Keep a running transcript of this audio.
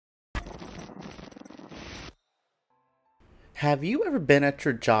Have you ever been at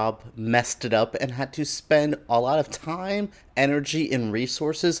your job, messed it up, and had to spend a lot of time, energy, and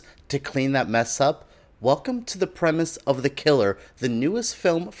resources to clean that mess up? Welcome to the premise of The Killer, the newest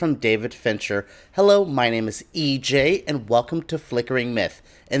film from David Fincher. Hello, my name is EJ, and welcome to Flickering Myth.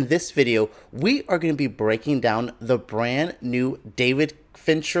 In this video, we are going to be breaking down the brand new David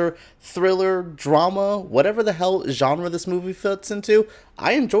Fincher thriller, drama, whatever the hell genre this movie fits into.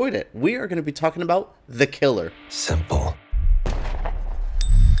 I enjoyed it. We are going to be talking about The Killer. Simple.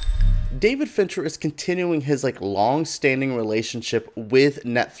 David Fincher is continuing his long-standing relationship with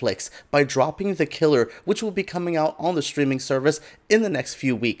Netflix by dropping The Killer, which will be coming out on the streaming service in the next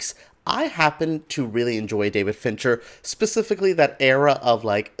few weeks. I happen to really enjoy David Fincher, specifically that era of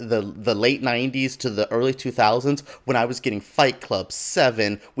the late 90s to the early 2000s when I was getting Fight Club,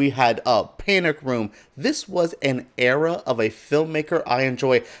 Seven, we had Panic Room. This was an era of a filmmaker I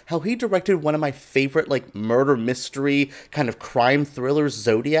enjoy. How he directed one of my favorite murder mystery kind of crime thrillers,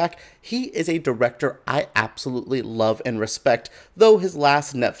 Zodiac. He is a director I absolutely love and respect, though his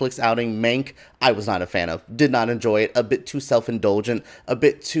last Netflix outing, Mank, I was not a fan of. Did not enjoy it. A bit too self-indulgent, a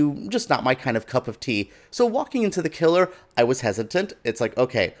bit too just not my kind of cup of tea. So walking into The Killer, I was hesitant. It's like,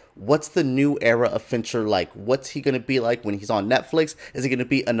 okay, what's the new era of Fincher like? What's he going to be like when he's on Netflix? Is he going to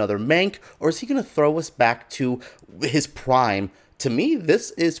be another Mank? Or is he going to throw us back to his prime? To me,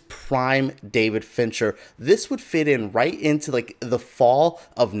 this is prime David Fincher. This would fit in right into the fall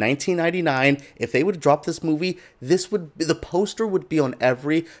of 1999. If they would drop this movie, the poster would be on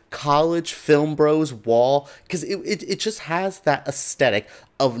every college film bros wall because it just has that aesthetic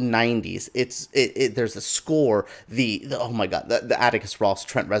of 90s. There's a score, oh my god, the Atticus Ross,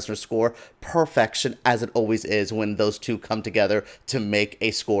 Trent Reznor score, perfection as it always is when those two come together to make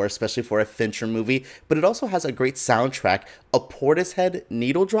a score, especially for a Fincher movie. But it also has a great soundtrack. A Portishead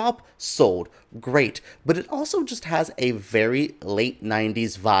needle drop, sold. Great. But it also just has a very late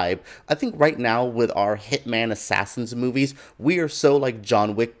 90s vibe. I think right now with our Hitman Assassins movies, we are so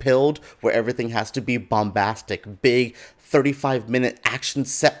John Wick pilled, where everything has to be bombastic, big, 35-minute action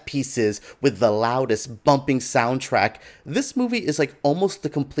set pieces with the loudest bumping soundtrack. This movie is almost the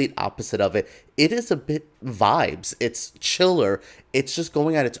complete opposite of it. It is a bit vibes. It's chiller. It's just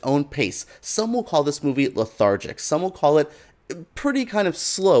going at its own pace. Some will call this movie lethargic. Some will call it pretty kind of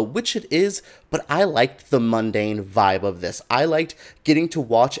slow, which it is, but I liked the mundane vibe of this. I liked getting to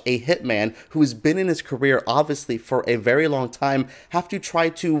watch a hitman who has been in his career, obviously, for a very long time, have to try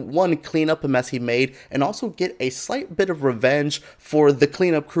to, one, clean up a mess he made, and also get a slight bit of revenge for the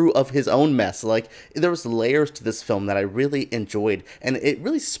cleanup crew of his own mess. There was layers to this film that I really enjoyed, and it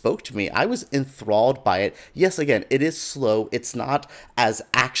really spoke to me. I was enthralled by it. Yes, again, it is slow. It's not as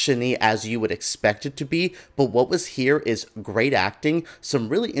action-y as you would expect it to be, but what was here is great acting, some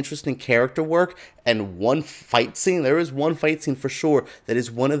really interesting character work, and one fight scene. There is one fight scene for sure that is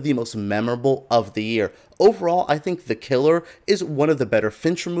one of the most memorable of the year. Overall, I think The Killer is one of the better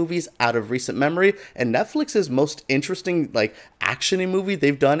Fincher movies out of recent memory, and Netflix's most interesting action-y movie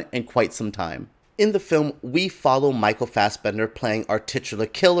they've done in quite some time. In the film, we follow Michael Fassbender playing our titular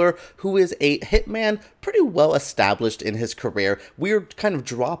killer, who is a hitman pretty well established in his career. We're kind of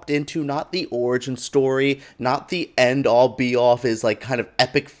dropped into not the origin story, not the end-all be-all of his kind of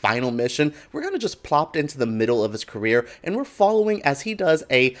epic final mission. We're kind of just plopped into the middle of his career, and we're following as he does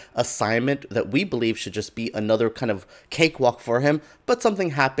a assignment that we believe should just be another kind of cakewalk for him, but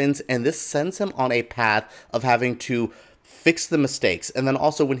something happens, and this sends him on a path of having to fix the mistakes. And then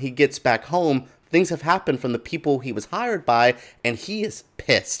also when he gets back home, things have happened from the people he was hired by, and he is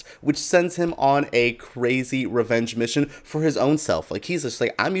pissed, which sends him on a crazy revenge mission for his own self. He's just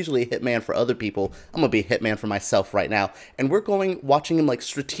I'm usually a hitman for other people. I'm gonna be a hitman for myself right now. And we're watching him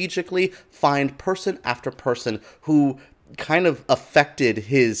strategically find person after person who kind of affected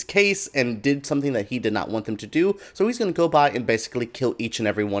his case and did something that he did not want them to do. So he's going to go by and basically kill each and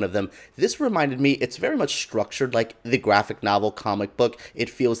every one of them. This reminded me, it's very much structured like the graphic novel comic book it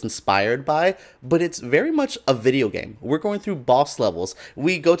feels inspired by, but it's very much a video game. We're going through boss levels.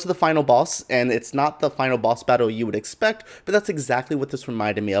 We go to the final boss, and it's not the final boss battle you would expect, but that's exactly what this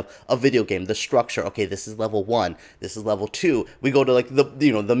reminded me of, a video game. The structure, okay, this is level 1, this is level 2. We go to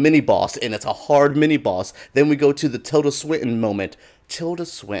the mini boss, and it's a hard mini boss. Then we go to the Tilda Swinton moment. Tilda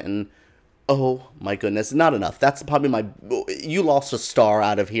Swinton, oh my goodness, not enough. That's probably you lost a star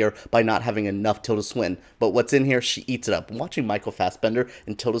out of here by not having enough Tilda Swinton. But what's in here, she eats it up. Watching Michael Fassbender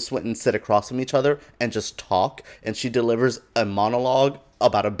and Tilda Swinton sit across from each other and just talk, and she delivers a monologue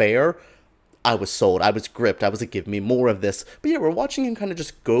about a bear, I was sold. I was gripped. I was give me more of this. But yeah, we're watching him kind of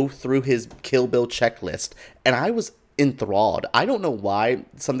just go through his Kill Bill checklist, and I was enthralled. I don't know why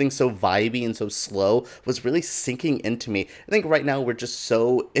something so vibey and so slow was really sinking into me. I think right now we're just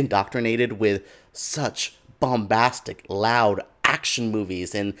so indoctrinated with such bombastic, loud action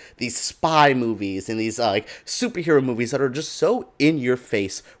movies and these spy movies and these like superhero movies that are just so in your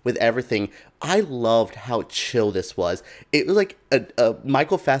face with everything. I loved how chill this was. It was like a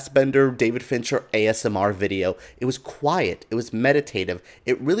Michael Fassbender, David Fincher ASMR video. It was quiet. It was meditative.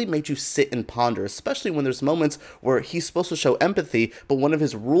 It really made you sit and ponder, especially when there's moments where he's supposed to show empathy, but one of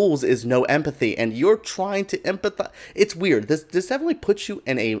his rules is no empathy, and you're trying to empathize. It's weird. This definitely puts you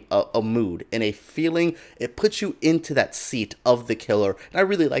in a mood, in a feeling. It puts you into that seat of the killer, and I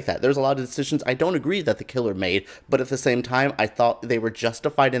really like that. There's a lot of decisions I don't agree that the killer made, but at the same time, I thought they were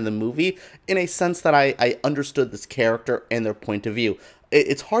justified in the movie, in a sense that I understood this character and their point of view.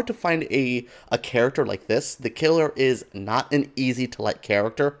 It's hard to find a character like this. The killer is not an easy to like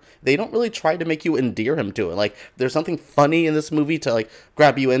character. They don't really try to make you endear him to it. Like, there's something funny in this movie to like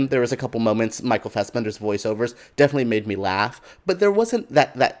grab you in. There was a couple moments, Michael Fassbender's voiceovers definitely made me laugh, but there wasn't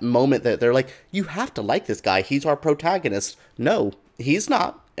that moment that they're like, you have to like this guy, he's our protagonist. No, he's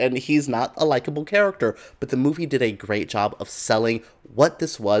not. And he's not a likable character, but the movie did a great job of selling what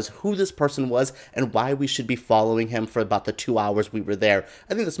this was, who this person was, and why we should be following him for about the 2 hours we were there.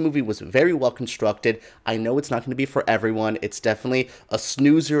 I think this movie was very well constructed. I know it's not going to be for everyone. It's definitely a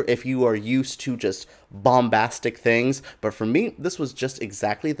snoozer if you are used to just bombastic things, but for me, this was just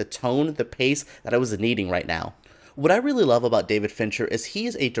exactly the tone, the pace that I was needing right now. What I really love about David Fincher is he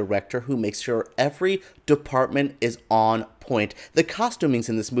is a director who makes sure every department is on point. The costumings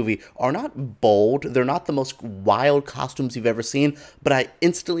in this movie are not bold, they're not the most wild costumes you've ever seen, but I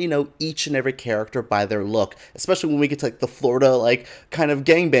instantly know each and every character by their look, especially when we get to like the Florida like kind of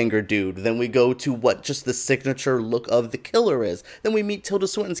gangbanger dude. Then we go to what just the signature look of the killer is. Then we meet Tilda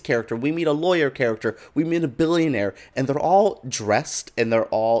Swinton's character, we meet a lawyer character, we meet a billionaire, and they're all dressed and they're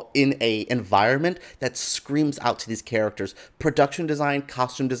all in a environment that screams out to these characters. Production design,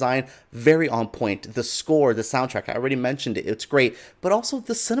 costume design, very on point. The score, the soundtrack, I already mentioned it, it's great, but also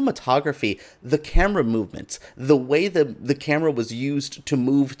the cinematography, the camera movements, the way the camera was used to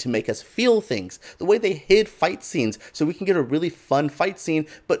move to make us feel things, the way they hid fight scenes so we can get a really fun fight scene,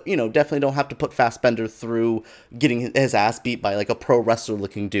 but, you know, definitely don't have to put Fassbender through getting his ass beat by like a pro wrestler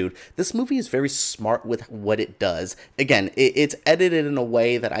looking dude. This movie is very smart with what it does. Again, it's edited in a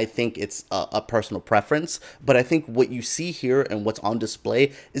way that I think it's a personal preference, but I think what you see here and what's on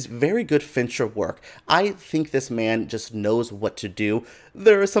display is very good Fincher work. I think this man just knows what to do.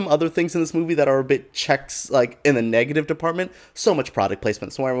 There are some other things in this movie that are a bit checks, like in the negative department. So much product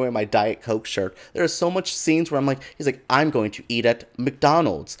placement. So I'm wearing my Diet Coke shirt. There are so much scenes where I'm like, he's like, I'm going to eat at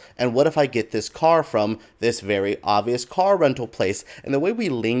McDonald's. And what if I get this car from this very obvious car rental place? And the way we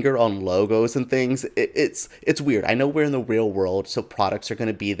linger on logos and things, it's weird. I know we're in the real world, so products are going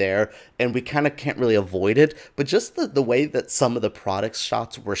to be there, and we kind of can't really avoid it. But just the way that some of the product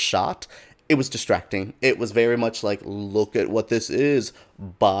shots were shot, it was distracting. It was very much like, look at what this is,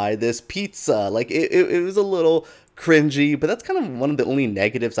 buy this pizza. Like, it was a little cringy, but that's kind of one of the only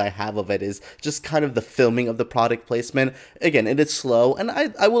negatives I have of it, is just kind of the filming of the product placement. Again, it is slow, and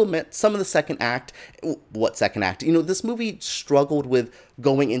I will admit, some of the second act, what second act? You know, this movie struggled with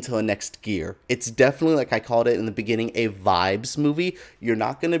going into the next gear. It's definitely, like I called it in the beginning, a vibes movie. You're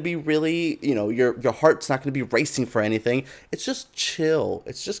not going to be really, you know, your heart's not going to be racing for anything. It's just chill.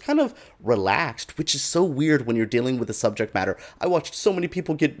 It's just kind of relaxed, which is so weird when you're dealing with the subject matter. I watched so many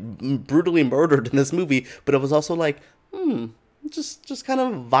people get brutally murdered in this movie, but it was also like, just kind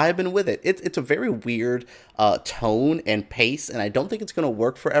of vibing with it. It's a very weird tone and pace, and I don't think it's going to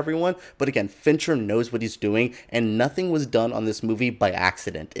work for everyone. But again, Fincher knows what he's doing, and nothing was done on this movie by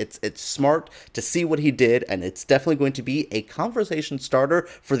accident. It's smart to see what he did, and it's definitely going to be a conversation starter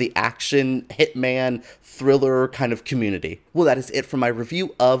for the action, hitman, thriller kind of community. Well, that is it for my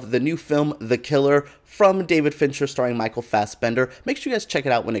review of the new film, The Killer, from David Fincher, starring Michael Fassbender. Make sure you guys check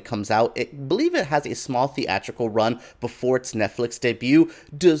it out when it comes out. I believe it has a small theatrical run before its Netflix debut.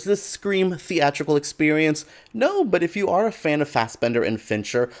 Does this scream theatrical experience? No, but if you are a fan of Fassbender and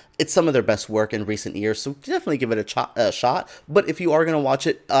Fincher, it's some of their best work in recent years, so definitely give it a shot. But if you are going to watch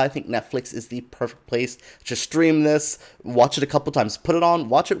it, I think Netflix is the perfect place to stream this. Watch it a couple times. Put it on,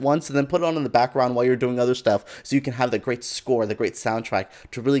 watch it once, and then put it on in the background while you're doing other stuff, so you can have the great score, the great soundtrack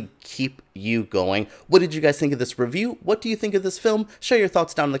to really keep you going. What did you guys think of this review? What do you think of this film? Share your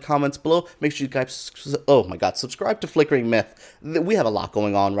thoughts down in the comments below. Make sure you guys, oh my god, subscribe to Flickering Myth. We have a lot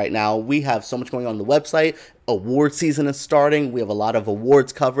going on right now. We have so much going on the website. Award season is starting. We have a lot of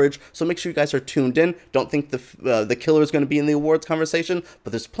awards coverage, so make sure you guys are tuned in. Don't think the killer is going to be in the awards conversation,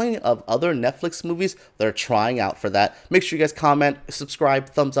 but there's plenty of other Netflix movies that are trying out for that. Make sure you guys comment, subscribe,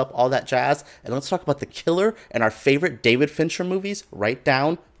 thumbs up, all that jazz, and let's talk about the killer and our favorite David Fincher movies right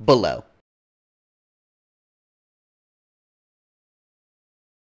down below.